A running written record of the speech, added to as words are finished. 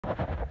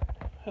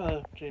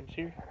Hello, James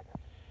here.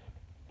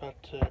 About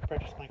to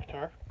practice my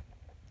guitar.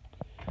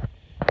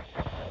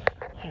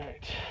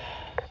 Alright,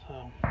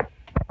 so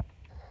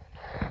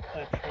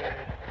I try.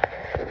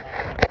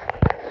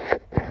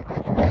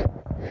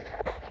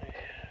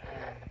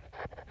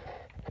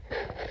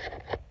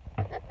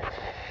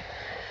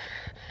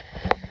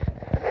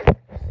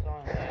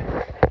 Song that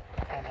I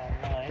found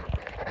online.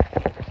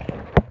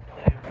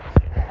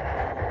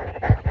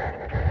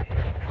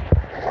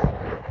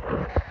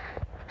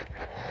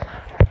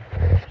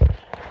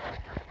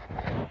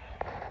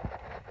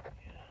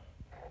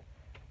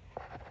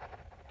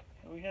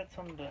 We had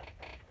something to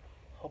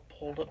help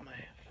hold up my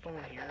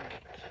phone here,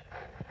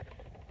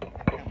 but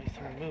apparently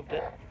someone moved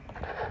it.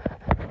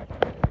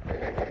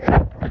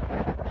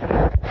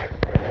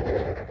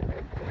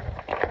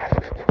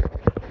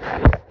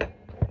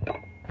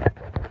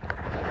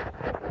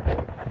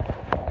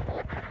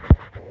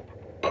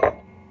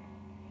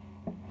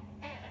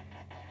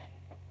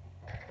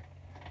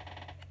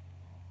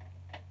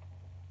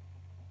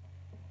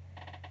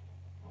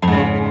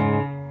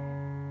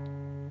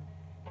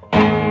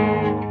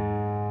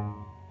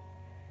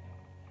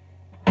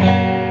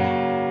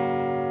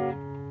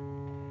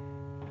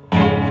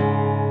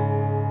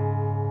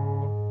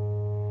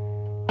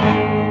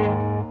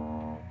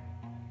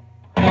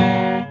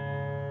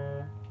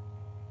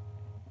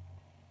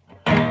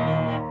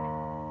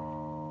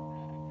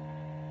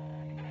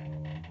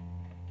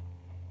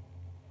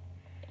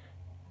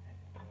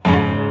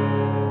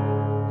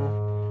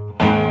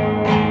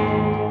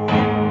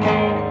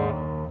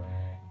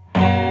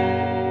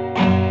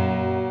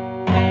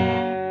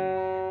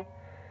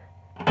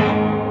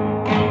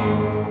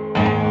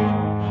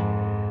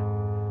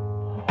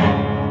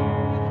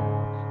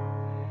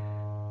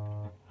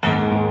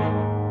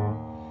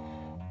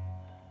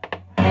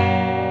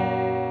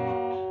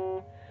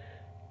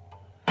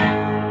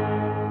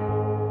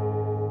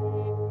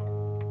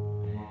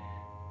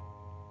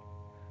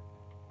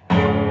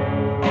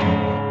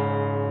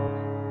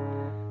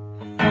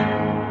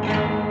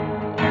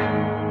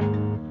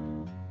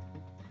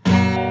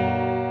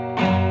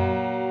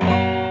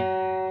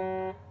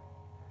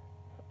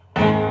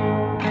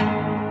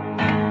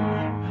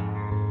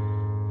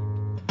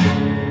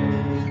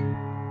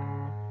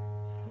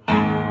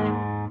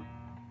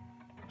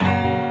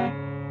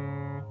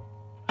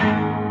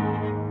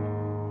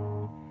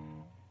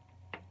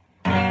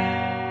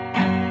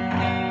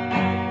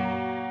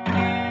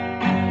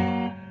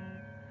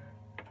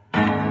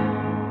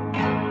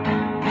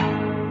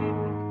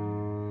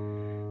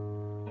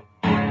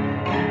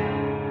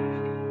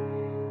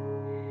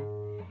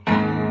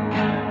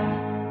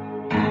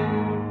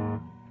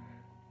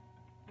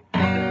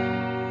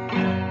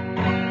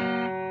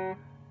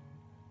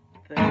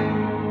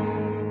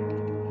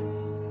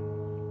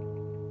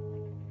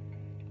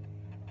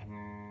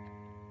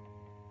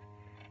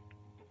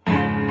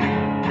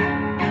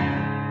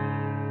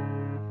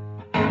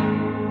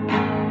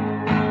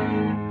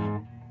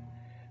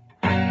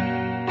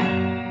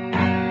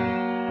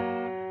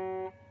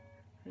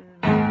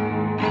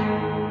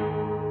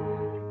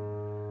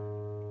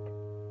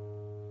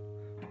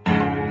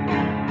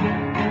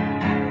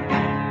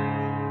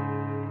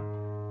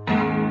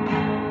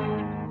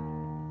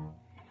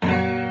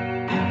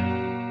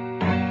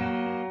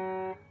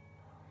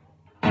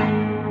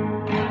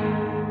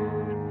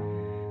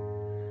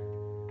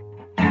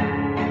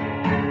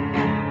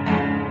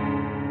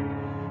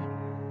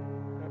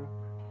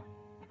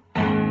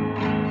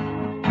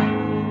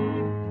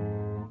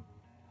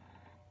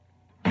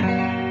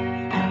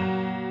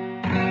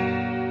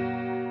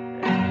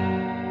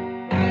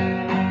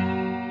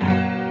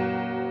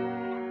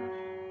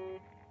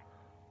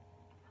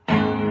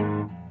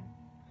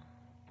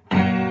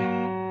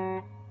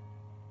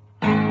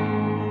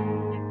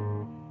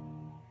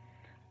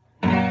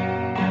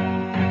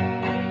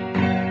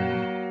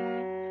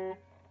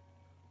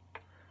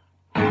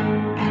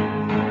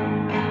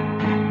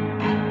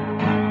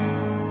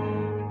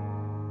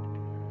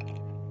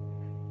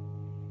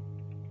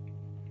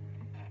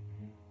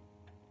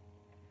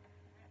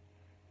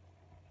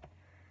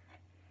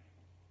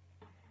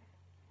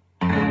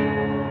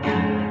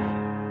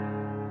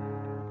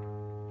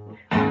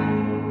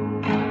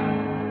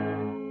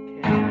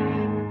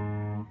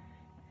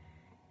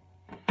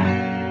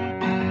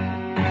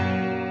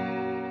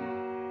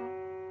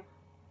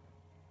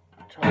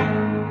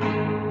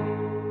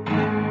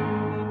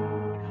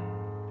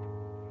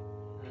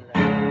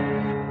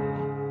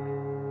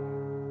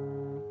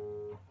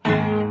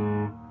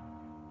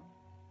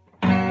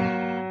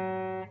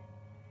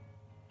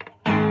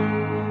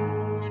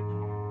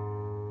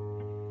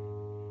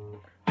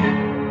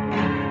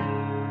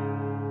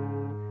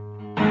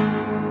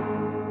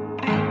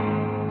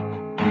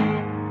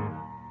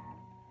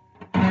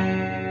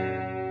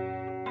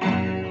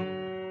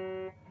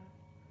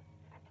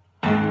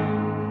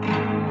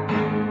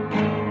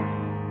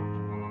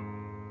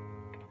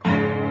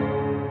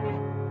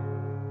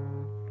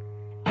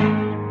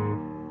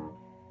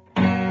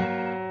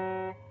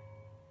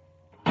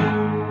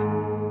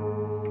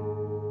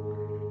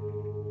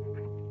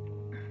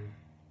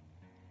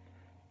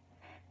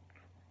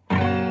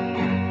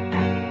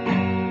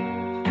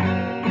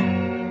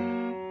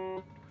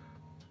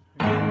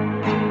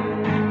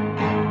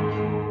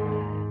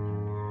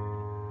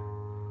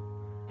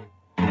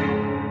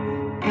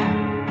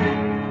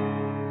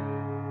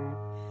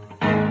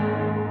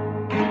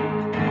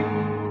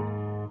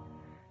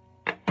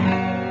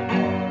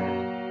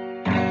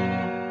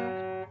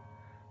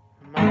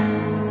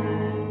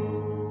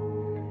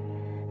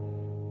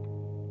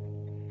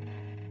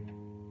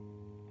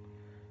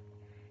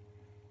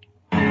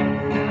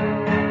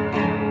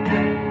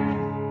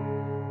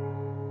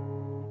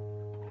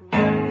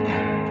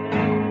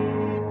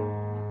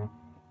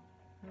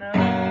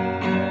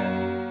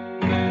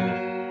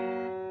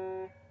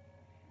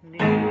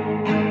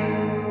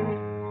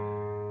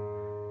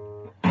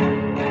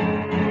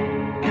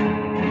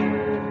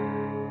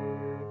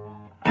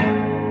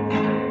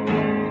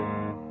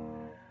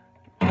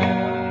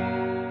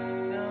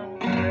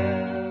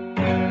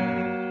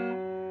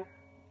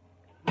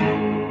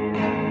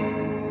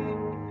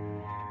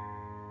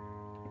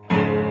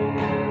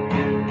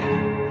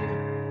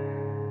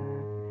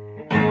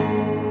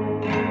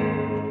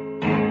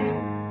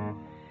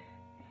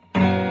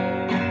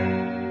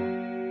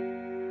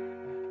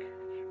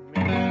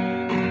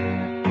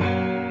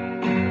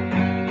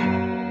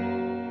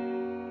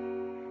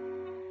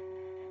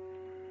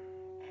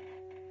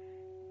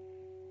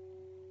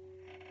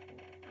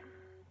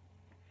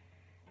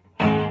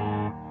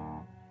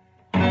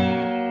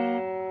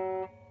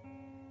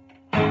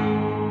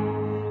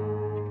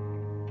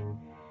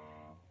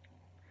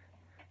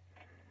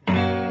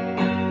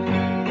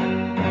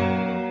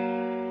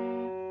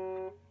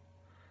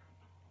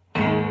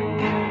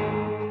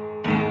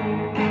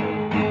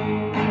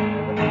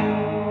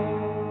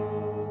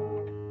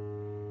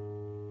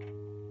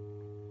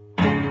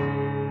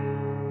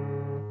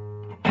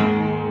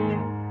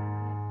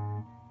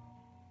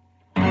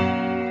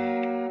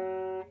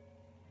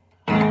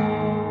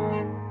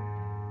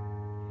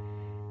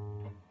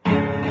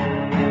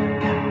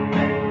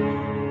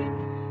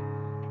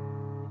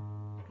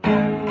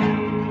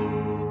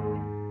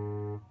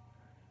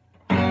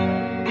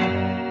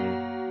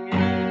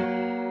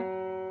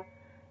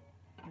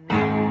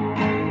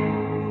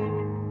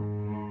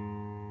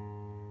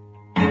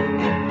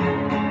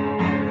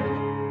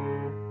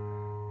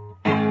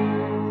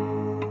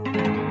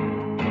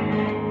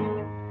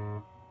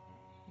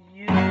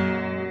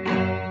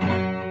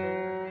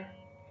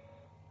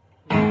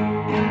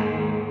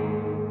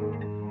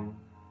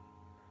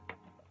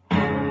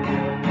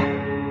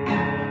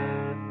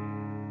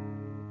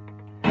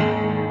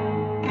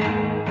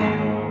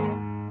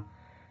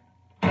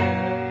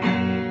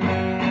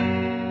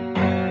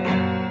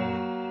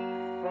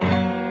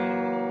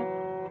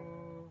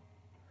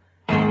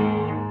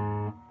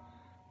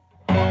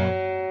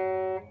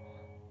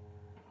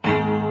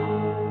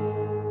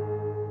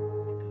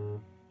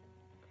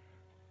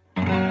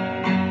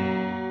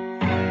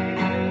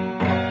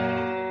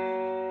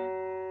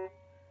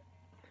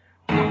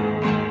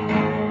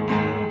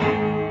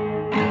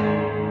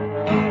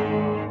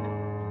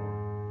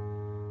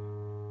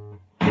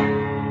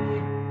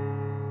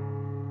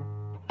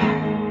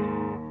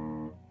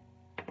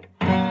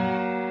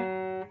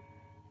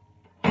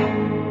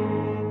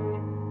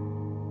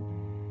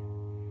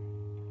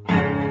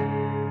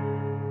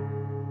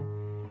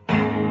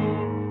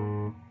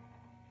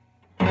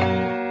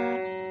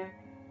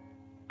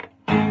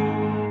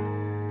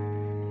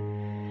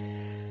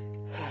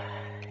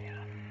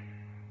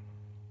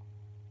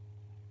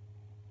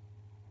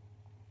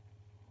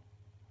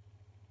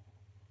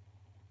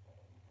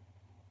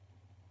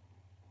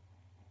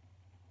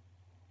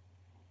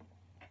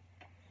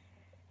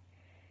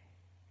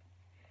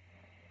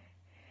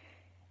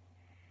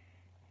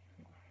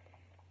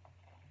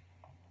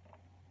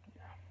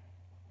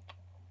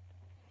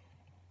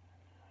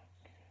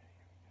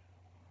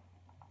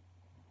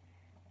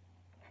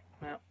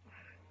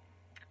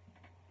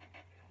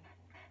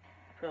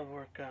 I'll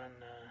work on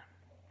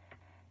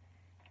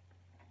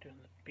doing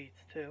the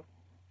beats too.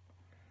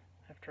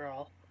 After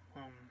all,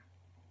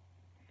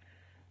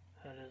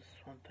 that is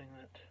one thing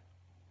that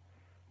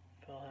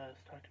Phil has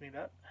talked to me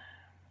about.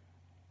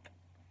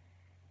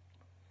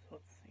 So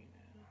let's see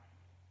now.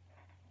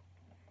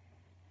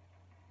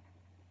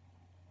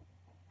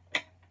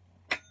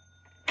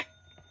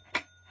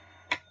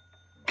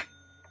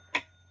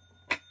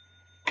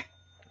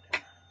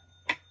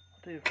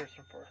 I'll do first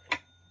and fourth.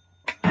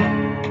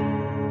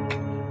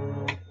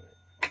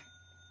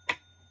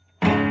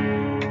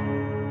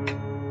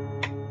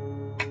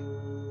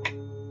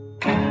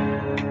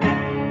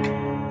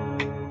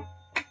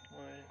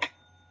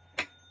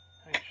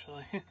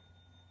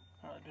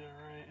 Not doing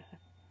right.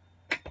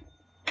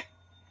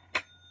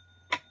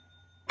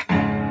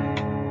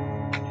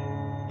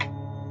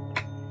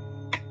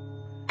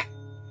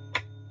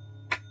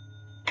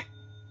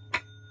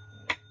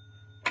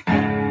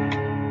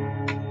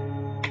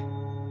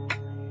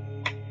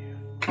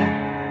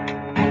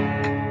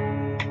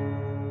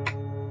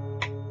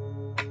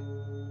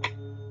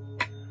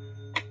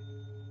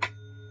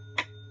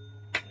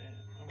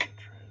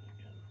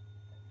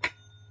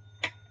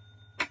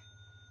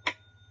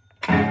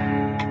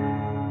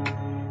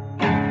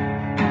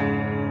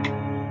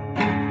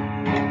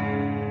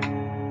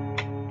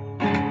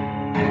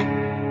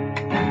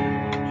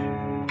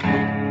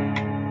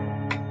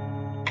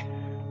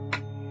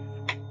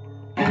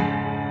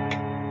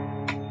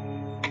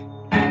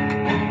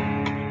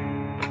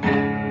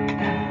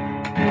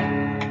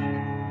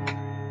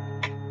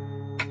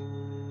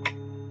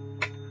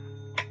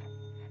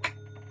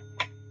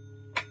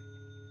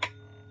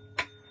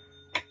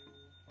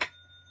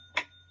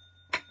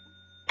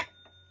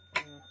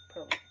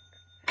 Probably.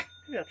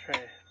 Maybe I'll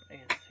try A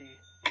and C.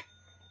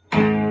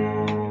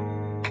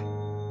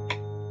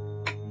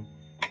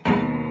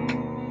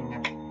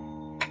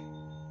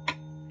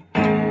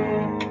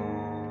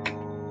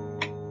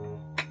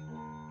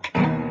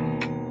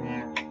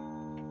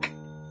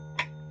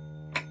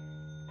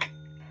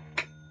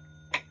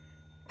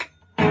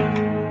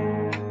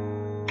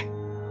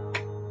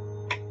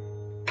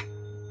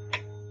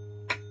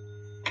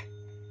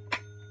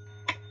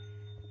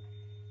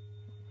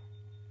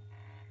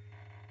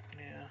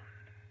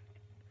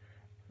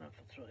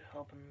 It's really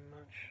helping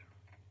much.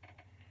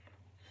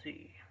 Let's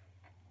see.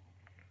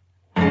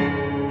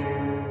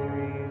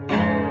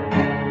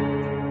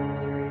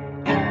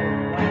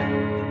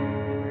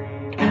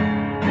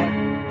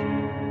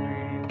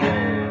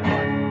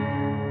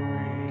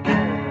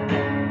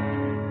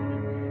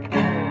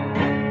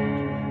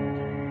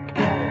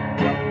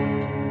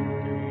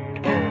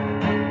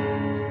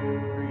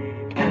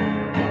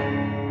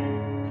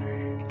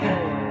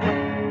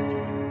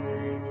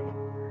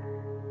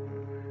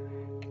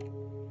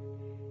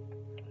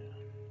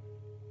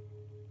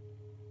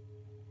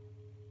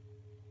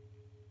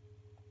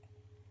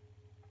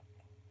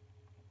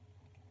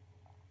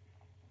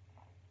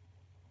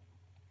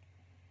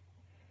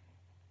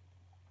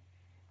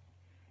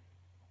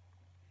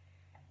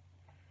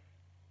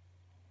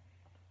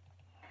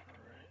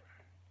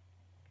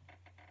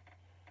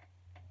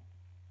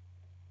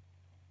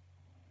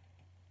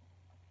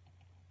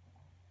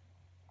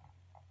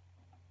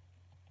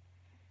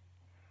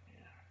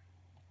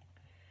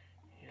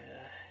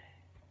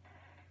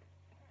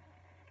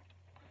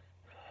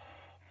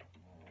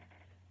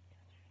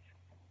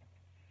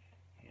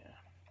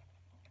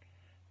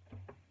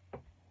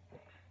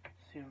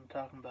 See what I'm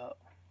talking about?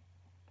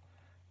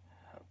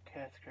 How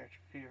cat scratch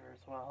fever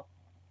as well.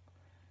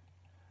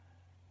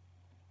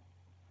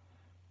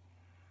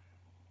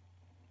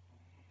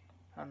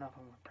 I don't know if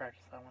I'm going to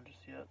practice that one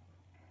just yet,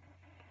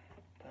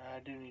 but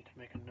I do need to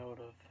make a note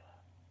of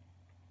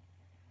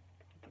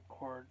the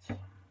chords.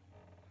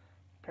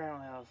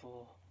 Apparently I was a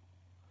little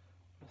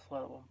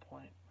misled at one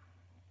point.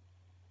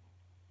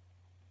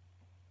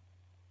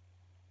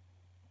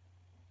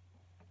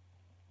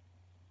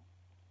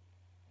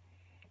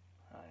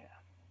 Oh yeah.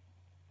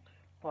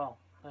 Well,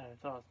 it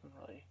wasn't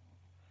really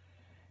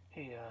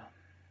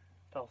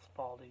Phil's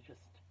fault. He just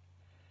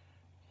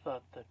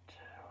thought that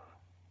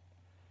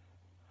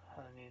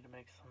I needed to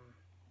make some.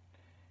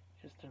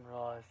 Just didn't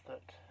realize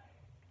that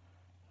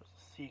it was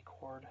a C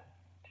chord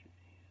to be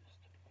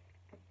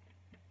used.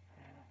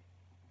 Yeah.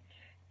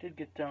 Did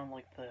get down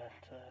like that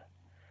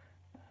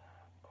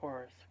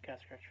chorus, cat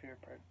scratch fever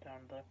part down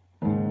the.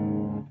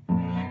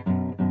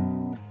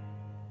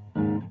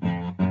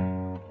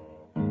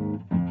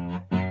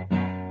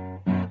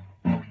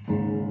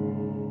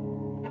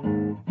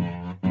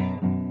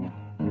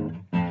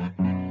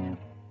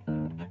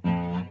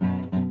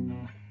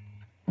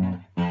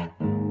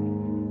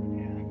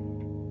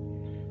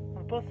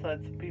 Both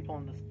sides, people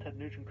in this Ted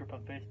Nugent group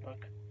on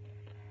Facebook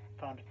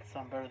found it to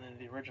sound better than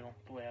the original,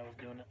 the way I was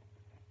doing it.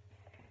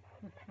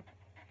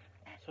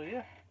 So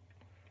yeah,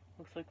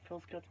 looks like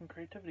Phil's got some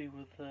creativity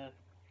with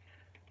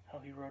how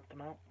he wrote them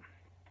out.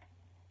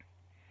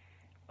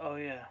 Oh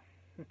yeah,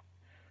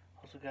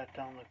 also got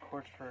down the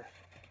chords for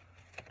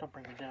Don't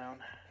Bring Me Down.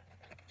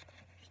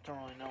 Just don't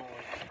really know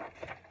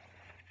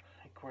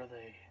like like where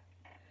they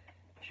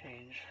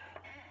change.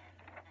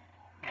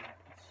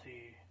 Let's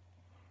see.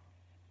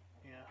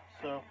 Yeah,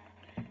 so,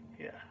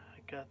 yeah,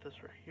 I got this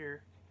right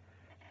here.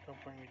 Don't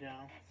bring me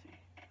down. Let's see.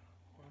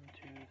 1,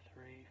 2,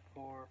 3,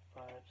 4,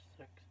 5,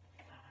 6,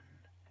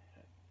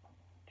 7,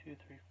 2,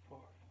 3, 4,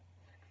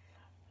 6,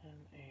 7,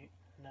 8,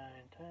 9,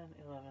 10,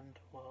 11,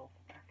 12,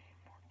 13,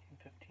 14,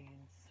 15,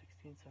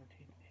 16,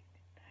 17, 18,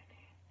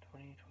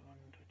 19, 20, 21,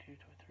 22,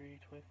 23,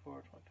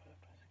 24, 25,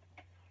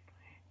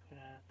 26,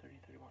 29, 30,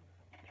 31,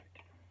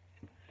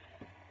 32.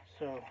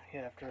 So,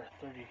 yeah, after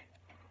 30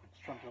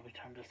 strums, it'll be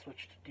time to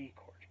switch to D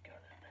chord.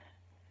 Got it.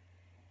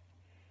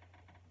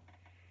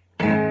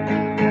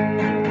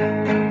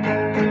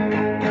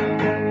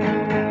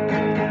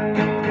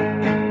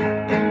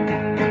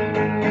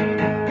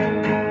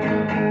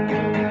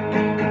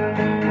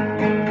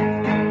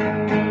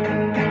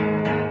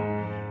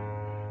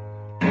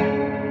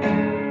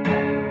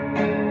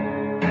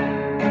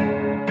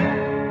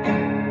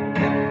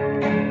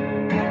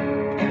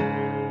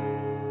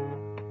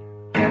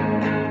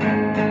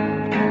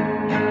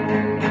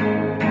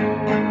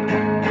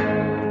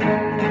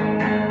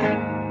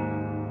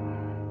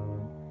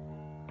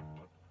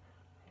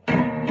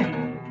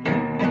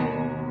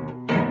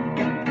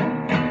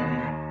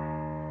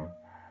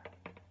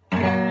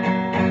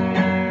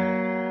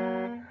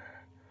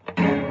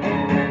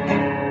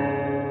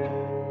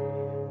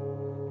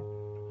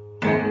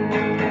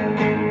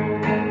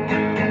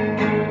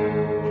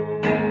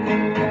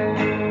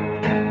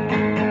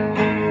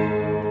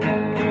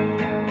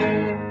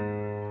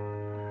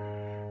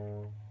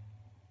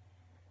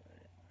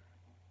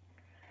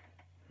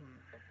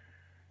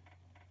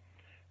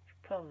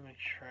 Probably make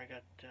sure I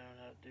got down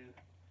how to do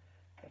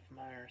F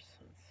minor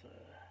since,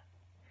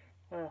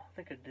 well, I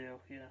think I do,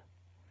 yeah.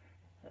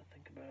 I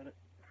think about it.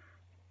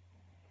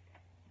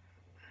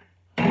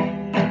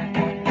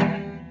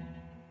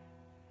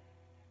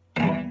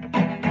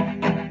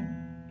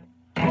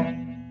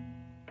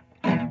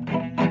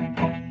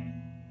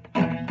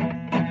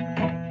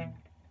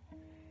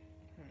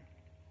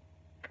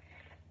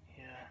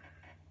 Yeah.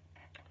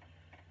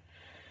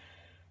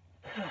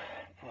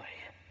 Boy.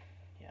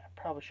 Yeah, I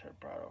probably should have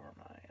brought over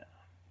my,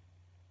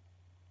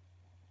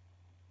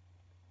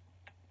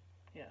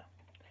 yeah.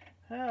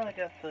 Well, I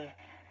got the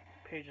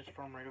pages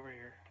from right over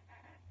here.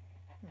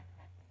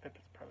 Pip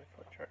is probably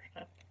fully charged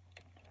now.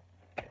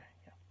 Okay,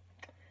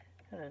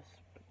 yeah. It is.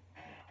 But,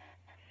 yeah.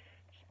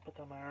 Just put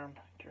that on my arm,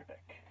 get her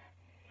back.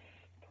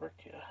 To work,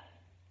 yeah.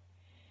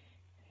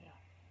 Yeah.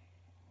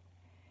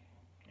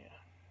 Yeah.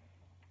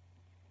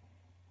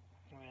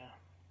 Yeah.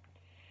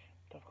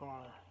 Definitely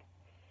want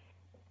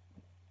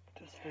to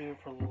do this video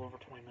for a little over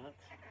 20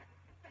 minutes.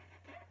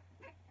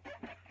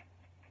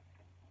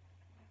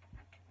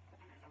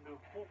 I'm doing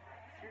full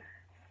practice here.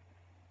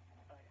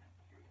 Oh,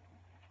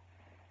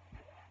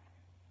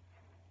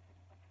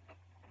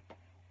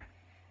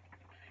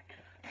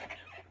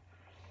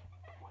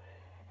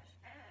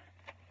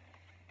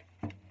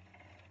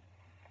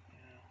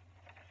 yeah.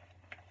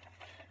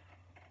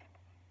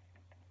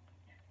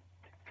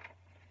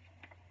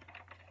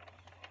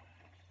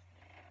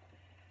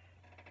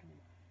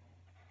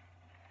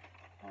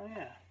 Oh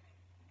yeah.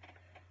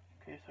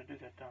 Okay, so I do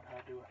got down how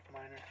to do F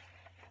minor.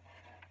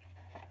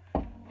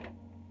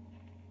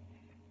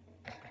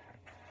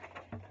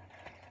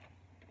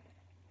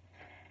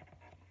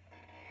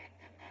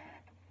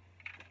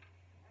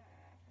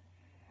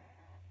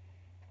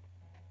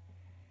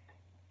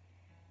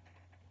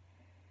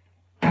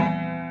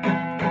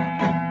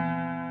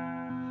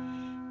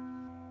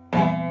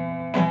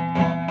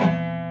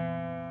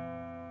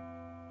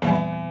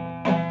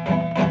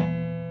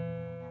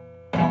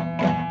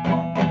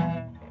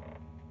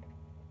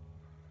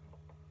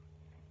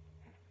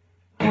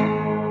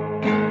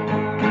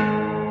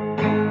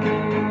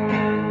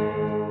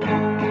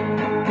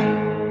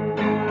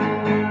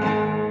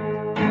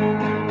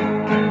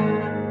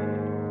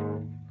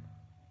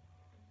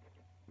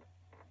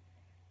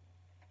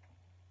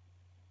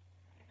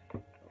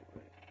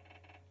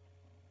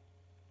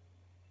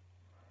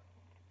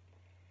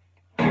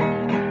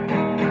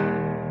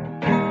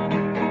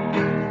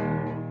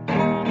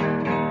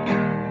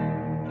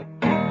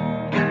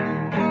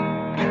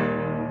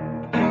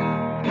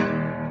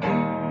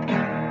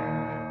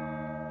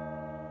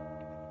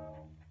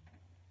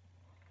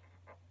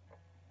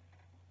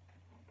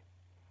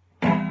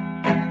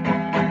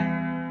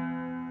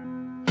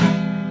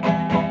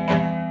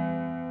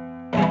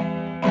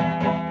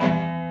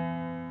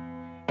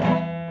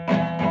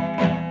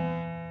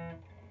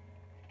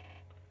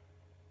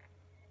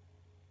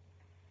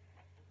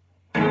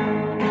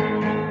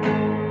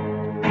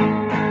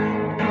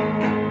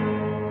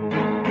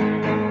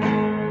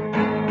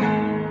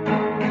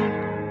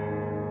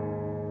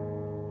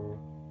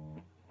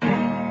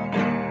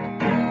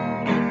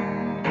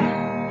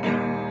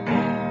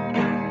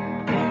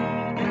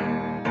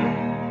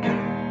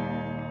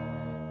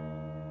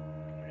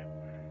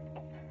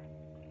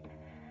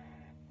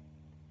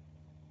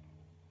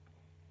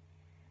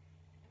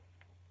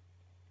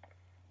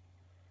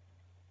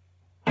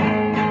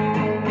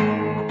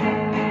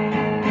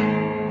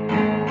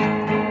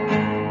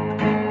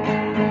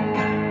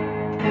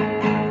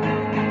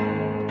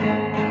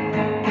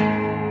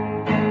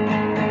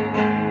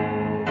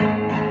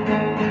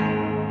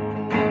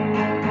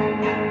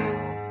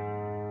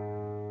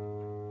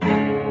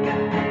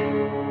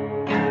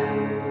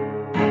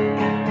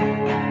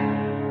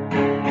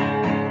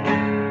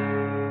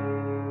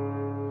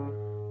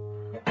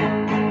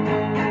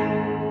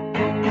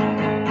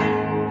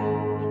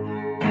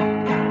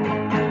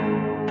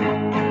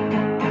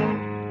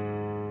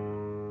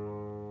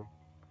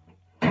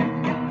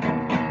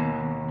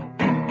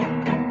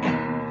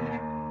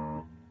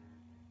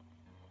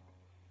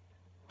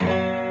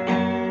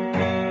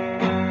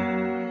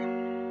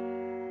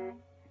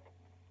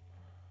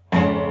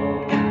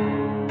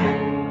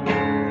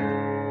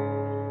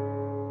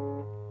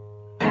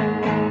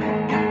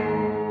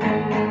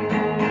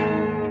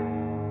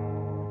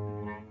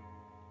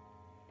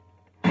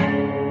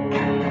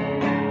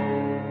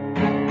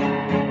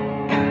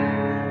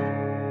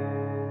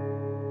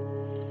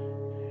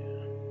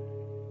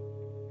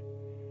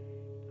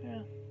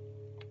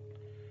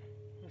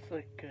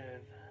 like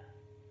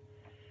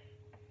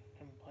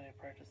didn't play a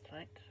practice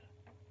tonight.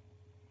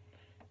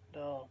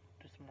 And I'll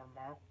do some more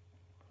tomorrow.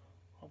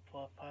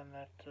 Hopefully I'll find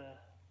that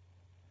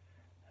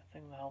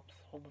thing that helps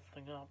hold this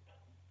thing up.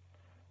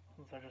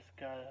 Since I just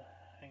gotta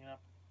hang it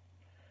up,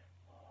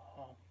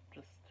 I'll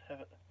just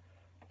have it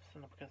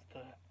sitting up against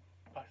a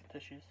box of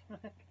tissues.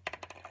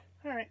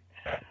 Alright.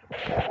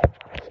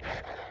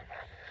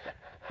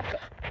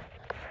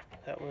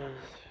 That was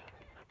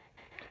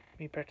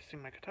me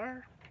practicing my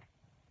guitar.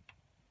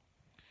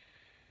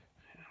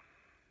 Yeah.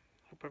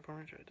 Hope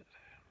everyone enjoyed it.